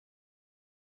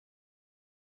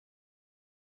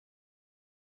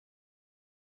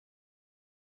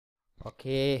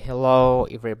Okay, hello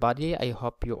everybody. I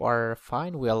hope you are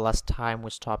fine. Well, last time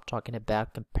we stopped talking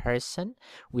about comparison.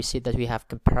 We see that we have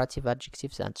comparative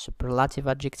adjectives and superlative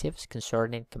adjectives.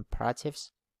 Concerning comparatives,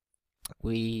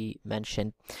 we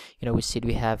mentioned, we said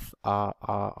we have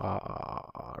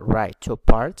right, two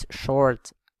parts: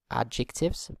 short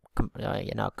adjectives,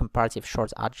 comparative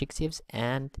short adjectives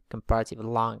and comparative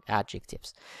long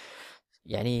adjectives.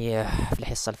 يعني في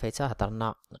الحصة الفايتة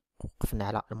هضرنا وقفنا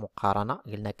على المقارنة،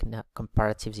 قلنا كنا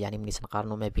comparatives يعني ملي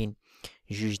تنقارنو ما بين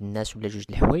جوج الناس ولا جوج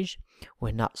الحوايج،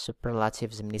 وهنا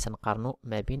superlatives ملي تنقارنو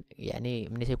ما بين يعني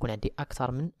ملي تيكون عندي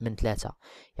أكثر من ثلاثة.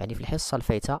 يعني في الحصة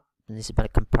الفايتة بالنسبة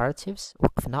للcomparatives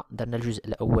وقفنا درنا الجزء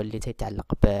الأول اللي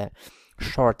تيتعلق ب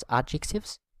short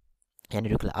adjectives، يعني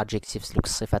دوك الادجكتيفز دوك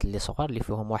الصفات اللي صغار اللي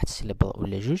فيهم واحد السيلابل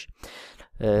ولا جوج.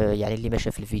 يعني اللي ما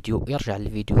شاف الفيديو يرجع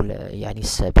للفيديو يعني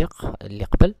السابق اللي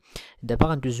قبل. دابا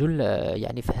غندوزو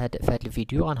يعني في هذا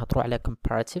الفيديو غنهضروا على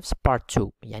comparatives part 2،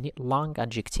 يعني long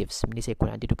adjectives ملي تيكون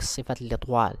عندي دوك الصفات اللي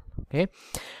طوال. اوكي،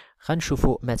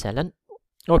 غنشوفوا مثلا.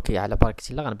 اوكي، على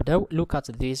بركة الله غنبداو. look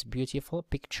at these beautiful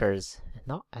pictures.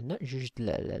 هنا عندنا جوج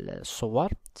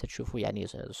الصور تتشوفوا، يعني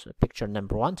picture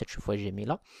number 1 تتشوفوها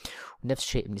جميلة، ونفس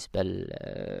الشيء بالنسبة ل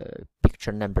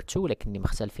picture number 2، ولكني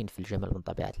مختلفين في الجمال من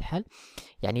طبيعة الحال.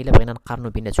 يعني إلا بغينا نقارنو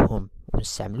بيناتهم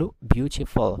ونستعملو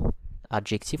beautiful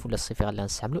adjective ولا الصفة اللي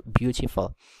غنستعملو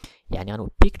beautiful، يعني غنقول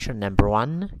picture number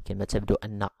 1 كما تبدو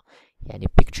أن يعني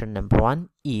picture number 1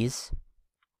 is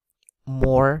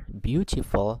more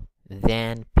beautiful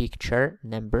than picture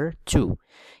number 2.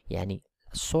 يعني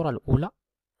الصورة الأولى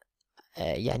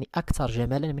يعني أكثر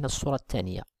جمالا من الصورة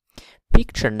الثانية.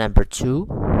 picture number 2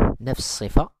 نفس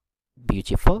الصفة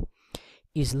beautiful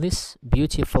is less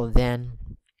beautiful than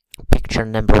picture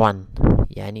number 1.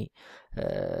 يعني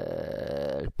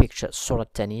picture الصورة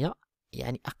الثانية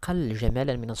يعني أقل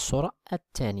جمالا من الصورة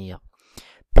الثانية.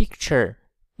 picture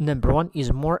number 1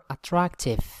 is more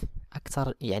attractive،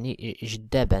 أكثر يعني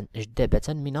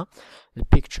جذابة من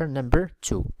picture number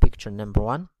 2. picture number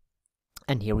 1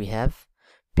 and here we have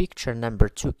picture number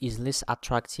 2 is less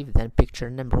attractive than picture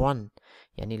number 1.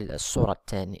 يعني الصورة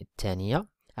الثانية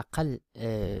أقل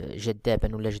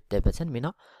جذابا ولا جذابة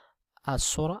من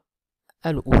الصورة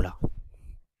الأولى.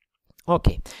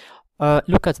 أوكي.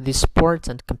 look at this sport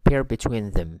and compare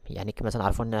between them. يعني كما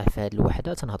تنعرفوا أن في هذه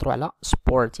الوحدة تنهضروا على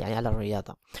sport يعني على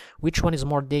الرياضة. which one is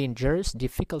more dangerous,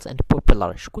 difficult and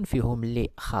popular. شكون فيهم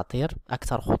اللي خطير،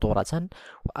 أكثر خطورة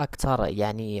وأكثر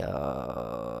يعني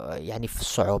يعني في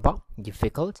الصعوبة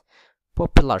difficult.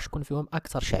 popular شكون فيهم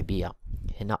أكثر شعبية.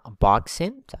 هنا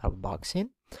boxing، تعرف boxing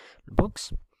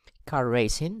البوكس. car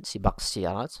racing سباق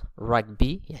السيارات.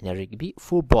 rugby يعني الرجبي.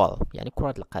 football يعني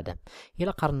كرة القدم.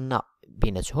 إلا قارنا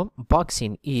بيناتهم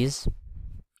boxing is،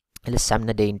 إلا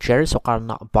استعملنا dangerous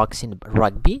وقارنا boxing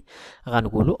rugby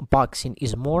غنقولو boxing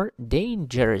is more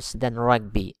dangerous than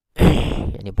rugby.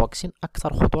 يعني boxing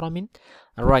أكثر خطورة من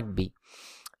rugby.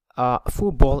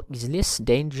 football is less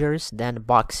dangerous than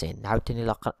boxing. عاوتاني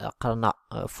إلا قارنا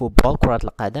football كرة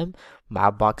القدم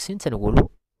مع boxing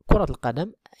تنقولو كرة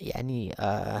القدم يعني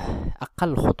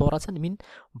أقل خطورة من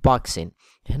boxing.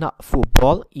 هنا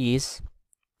football is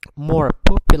more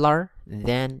popular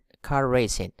than car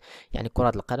racing، يعني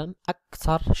كرة القدم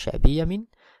أكثر شعبية من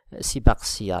سباق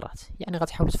السيارات. يعني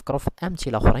غتحاولوا تفكروا في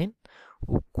أمثلة أخرين،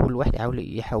 وكل واحد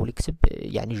يحاول يكتب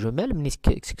يعني جمل ملي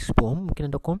تكتبوهم ممكن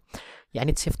أنكم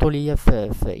يعني تصيفطوا ليا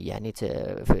في يعني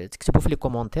تكتبوا في لي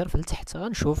كومونتير في التحت،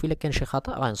 غنشوف إلا كان شي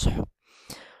خطأ غنصحو.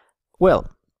 well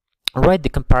write the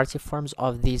comparative forms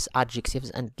of these adjectives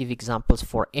and give examples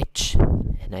for each.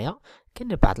 هنايا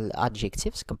كاين بعض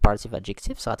adjectives comparative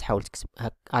adjectives غتحاول تكتب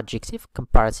adjective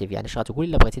comparative، يعني اش غتقول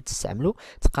الا بغيتي تستعملو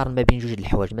تقارن ما بين جوج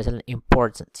الحوايج. مثلا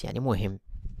important يعني مهم،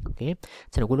 اوكي،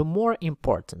 تنقولو more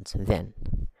important than.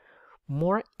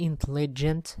 more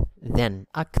intelligent than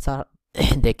أكثر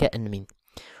ذكاء من.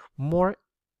 more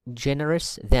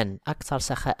generous than أكثر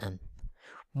سخاء.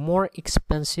 more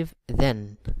expensive than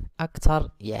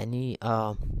أكثر يعني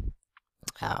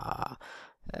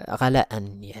غلاء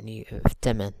يعني في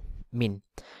الثمن من.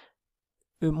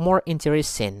 more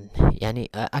interesting يعني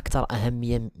أكثر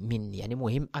أهمية من، يعني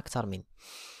مهم أكثر من.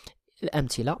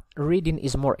 الأمثلة reading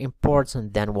is more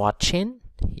important than watching،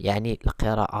 يعني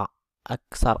القراءة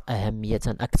أكثر أهمية،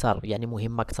 أكثر يعني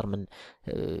مهمة أكثر من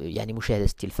يعني مشاهدة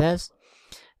التلفاز.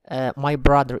 my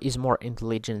brother is more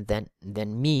intelligent than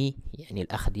me، يعني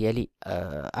الأخ ديالي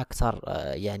أكثر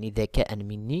يعني ذكاء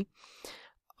مني.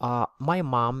 my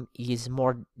mom is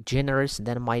more generous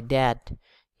than my dad،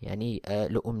 يعني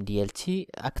الأم ديالتي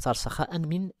أكثر سخاء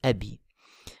من أبي.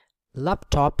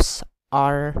 laptops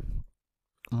are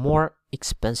more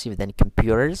expensive than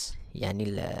computers، يعني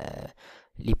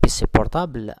لي بيسي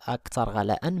بورتابل اكثر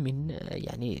غلاء من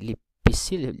يعني لي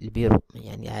بيسي البيرو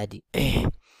يعني عادي.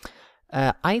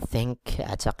 I think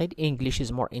أعتقد English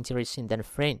is more interesting than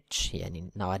French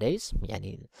يعني nowadays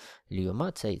يعني اليوم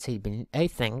تيبين I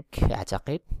think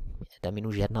أعتقد هذا من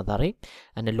وجهة نظري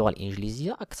أن اللغة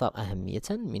الإنجليزية أكثر أهمية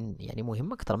من يعني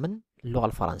مهمة أكثر من اللغة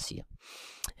الفرنسية.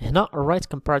 هنا write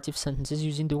comparative sentences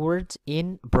using the words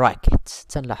in brackets.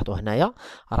 تنلاحظوا هنايا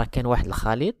راه كاين واحد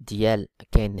الخليط ديال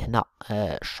كاين هنا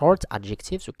short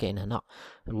adjectives وكاين هنا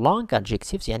long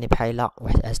adjectives يعني بحال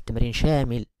واحد التمرين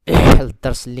شامل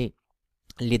الدرس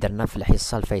اللي درنا في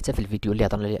الحصه الفايته في الفيديو اللي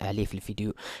هضرنا عليه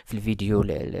في الفيديو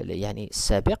يعني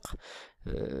السابق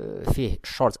فيه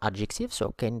short adjectives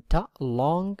وكاين حتى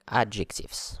long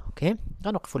adjectives. اوكي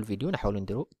غنوقفوا الفيديو نحاولوا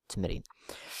نديروا التمرين.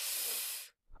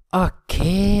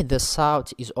 اوكي the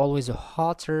south is always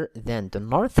hotter than the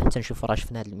north. تنشوفوا راه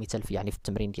شفنا هذا المثال في يعني في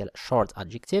التمرين ديال short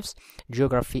adjectives.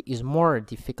 geography is more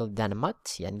difficult than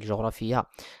math يعني الجغرافيا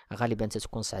غالبا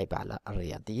تتكون صعيبه على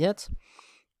الرياضيات.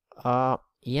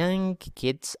 Young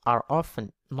kids are often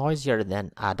noisier than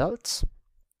adults.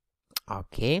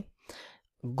 Okay.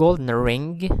 Golden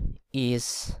ring is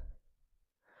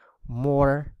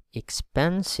more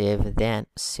expensive than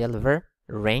silver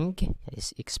ring.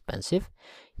 Is expensive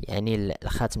يعني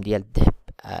الخاتم ديال الذهب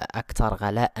أكثر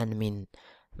غلاء من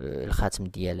الخاتم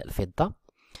ديال الفضة.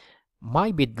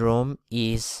 My bedroom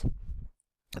is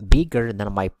bigger than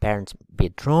my parents'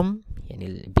 bedroom يعني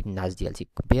البيت النعاس ديالتي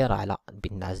كبيرة على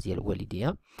البيت النعاس ديال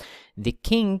الوالدية. The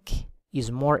king is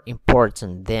more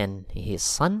important than his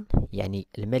son يعني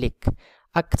الملك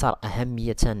أكثر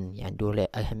أهمية يعني عنده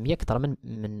أهمية أكثر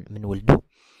من ولده.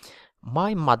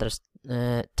 My mother's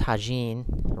tagine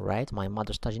right my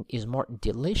mother's tagine is more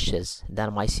delicious than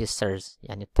my sister's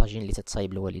يعني الطاجين اللي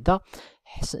تتصايب الوالدة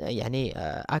يعني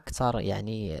أكثر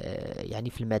يعني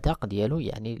في المذاق ديالو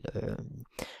يعني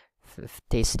في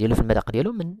التيست ديالو في المذاق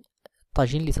ديالو من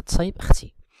الطاجين اللي تتصايب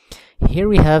اختي. Here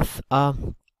we have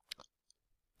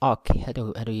اوكي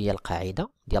هادو هي القاعدة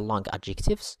ديال long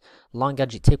adjectives. long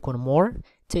adjective تيكون more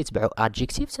تيتبعو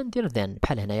adjective تندير than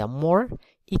بحال هنايا more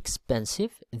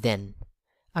expensive than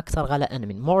أكثر غلاء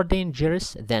من more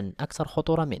dangerous than أكثر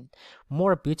خطورة من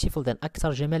more beautiful than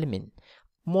أكثر جمال من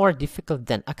more difficult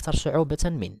than أكثر صعوبة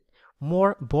من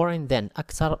more boring than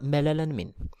أكثر مللا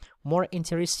من more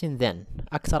interesting than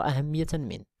أكثر أهمية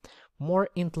من more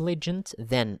intelligent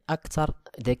than أكثر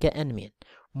ذكاء من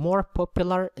more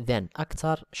popular than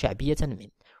أكثر شعبية من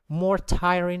more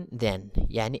tiring than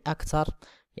يعني أكثر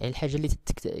يعني الحاجة اللي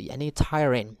يعني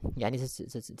tiring يعني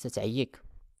تتعيك.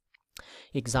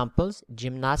 Examples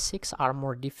gymnastics are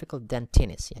more difficult than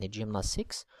tennis يعني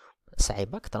gymnastics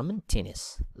صعيبة أكثر من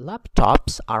التنس.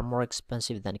 Laptops are more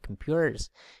expensive than computers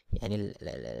يعني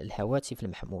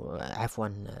الهواتف عفوا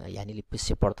يعني لي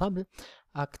بيسي بورتابل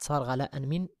أكثر غلاء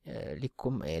من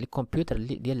الكمبيوتر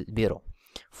ديال البيرو.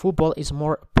 Football is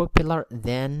more popular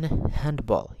than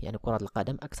handball يعني كرة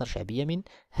القدم أكثر شعبية من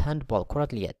handball كرة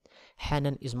اليد.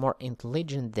 حنان is more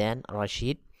intelligent than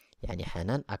رشيد يعني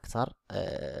حنان أكثر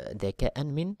ذكاء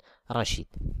من رشيد.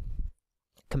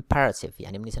 Comparative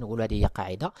يعني ملي تنقولوا هذه هي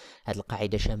قاعدة هذه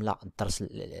القاعدة شاملة الدرس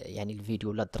يعني الفيديو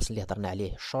ولا الدرس اللي هضرنا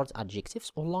عليه short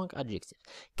adjectives و long adjectives.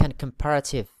 كان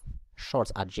comparative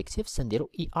short adjectives تنديرو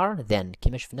er than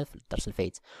كما شفنا في الدرس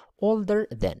الفايت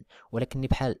older than ولكن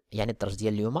بحال يعني الدرس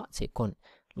ديال اليوم تيكون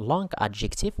long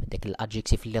adjective داك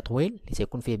الادجيكتيف اللي طويل اللي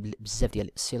تيكون فيه بزاف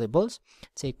ديال syllables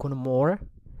تيكون more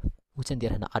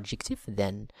وتندير هنا adjective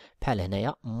than بحال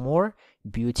هنايا more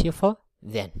beautiful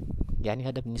than يعني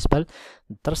هذا بالنسبة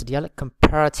للدرس ديال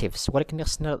comparatives. ولكن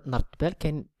خصنا نرد بال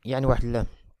كاين يعني واحد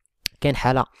كاين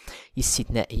حالة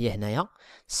استثنائية هنايا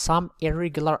some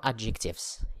irregular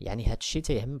adjectives يعني هاد الشيء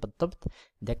تيهم بالضبط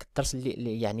داك الدرس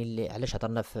اللي يعني اللي علاش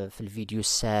هضرنا في الفيديو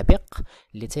السابق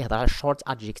اللي تيهضر على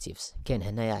short adjectives. كاين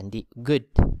هنايا عندي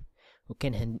good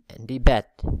وكاين عندي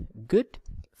bad. good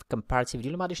في comparative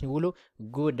ديالو ما غاديش نقولوا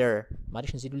gooder ما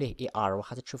غاديش نزيدوا ليه er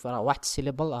واخا تشوف راه واحد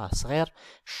السيلابل صغير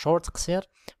short قصير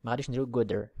ما غاديش نديروا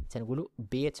gooder تنقولوا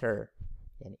better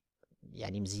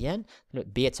يعني مزيان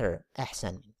better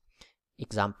احسن.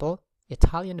 Example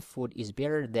Italian food is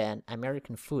better than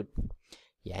American food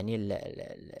يعني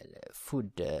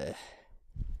food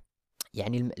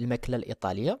يعني الماكلة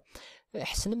الإيطالية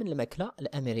أحسن من الماكلة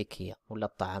الأمريكية ولا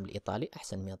الطعام الإيطالي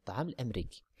أحسن من الطعام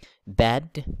الأمريكي.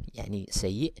 bad يعني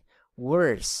سيء.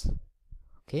 worse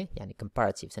أوكي يعني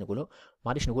comparative تنقولوا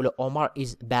ما غاديش نقولوا Omar is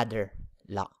better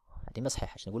لا هذه ما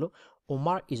صحيحة نقولوا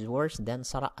Omar is worse than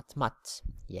سارة at math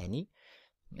يعني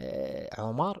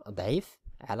عمر ضعيف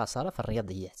على سارة في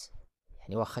الرياضيات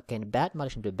يعني واخا كاين bad ما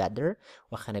غاديش ندير better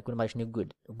واخا نقول ما غاديش ندير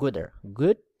gooder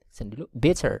good تنديرو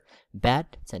better. bad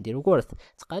تنديرو worth.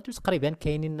 تقادو تقريبا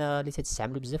كاينين اللي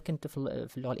تستعملوا بزاف. كاين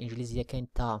في اللغه الانجليزيه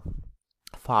كاين تا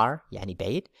far يعني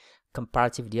بعيد.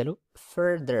 comparative ديالو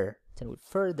further تنقول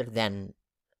further than.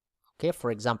 okay,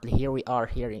 for example here we are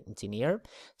here in engineer,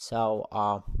 so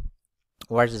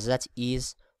whereas that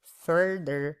is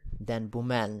further than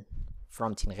بومان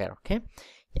from تنغير. okay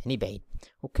يعني بعيد.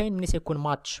 وكاين ملي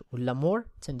تيكون much ولا more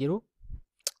تنديرو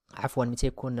عفوا ملي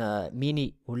تيكون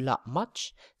mini ولا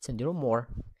much تنديرو more.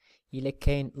 الا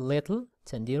كاين little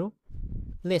تنديرو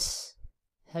less.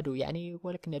 هادو يعني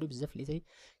ولكن هادو بزاف اللي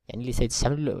يعني اللي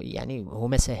تستعمل يعني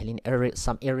هما ساهلين.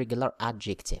 some irregular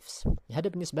adjectives. هذا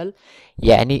بالنسبه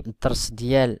يعني الدرس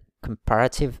ديال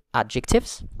comparative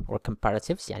adjectives و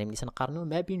comparatives. يعني ملي تنقارنوا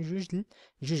ما بين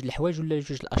جوج الحوايج ولا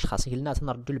جوج الاشخاص. قلنا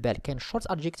تنردوا البال كاين short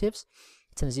adjectives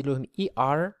تنزيلوهم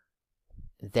er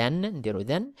then نديرو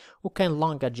then. وكاين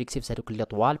long adjectives هذوك اللي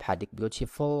طوال بحال ديك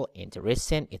beautiful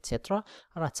interesting etc.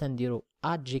 راه تنديرو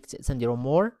adjective تنديرو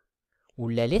more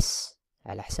ولا less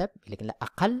على حساب. الا قلنا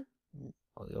اقل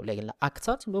ولا قلنا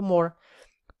اكثر تنديرو more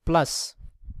plus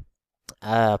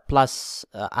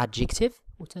adjective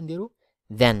وتنديرو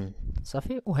then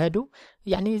صافي. وهادو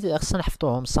يعني خصنا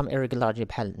نحفظوهم. some irregular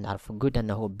بحال نعرف good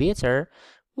انه better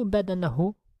وbad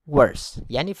انه worse.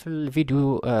 يعني في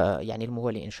الفيديو يعني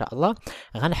الموالي ان شاء الله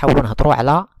غنحاولوا نهضروا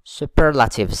على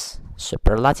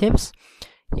superlatives.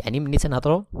 يعني ملي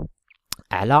تنهضروا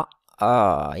على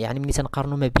يعني ملي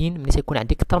تنقارنوا ما بين ملي تيكون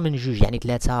عندك اكثر من جوج يعني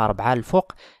 3 4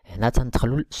 الفوق هنا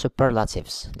تندخلوا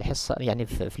السوبرلاتيفز. الحصه يعني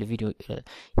في الفيديو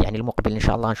يعني المقبل ان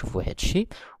شاء الله نشوفوا هذا الشيء.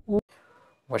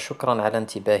 وشكرا على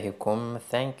انتباهكم.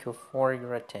 thank you for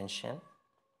your attention.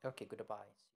 okay, goodbye.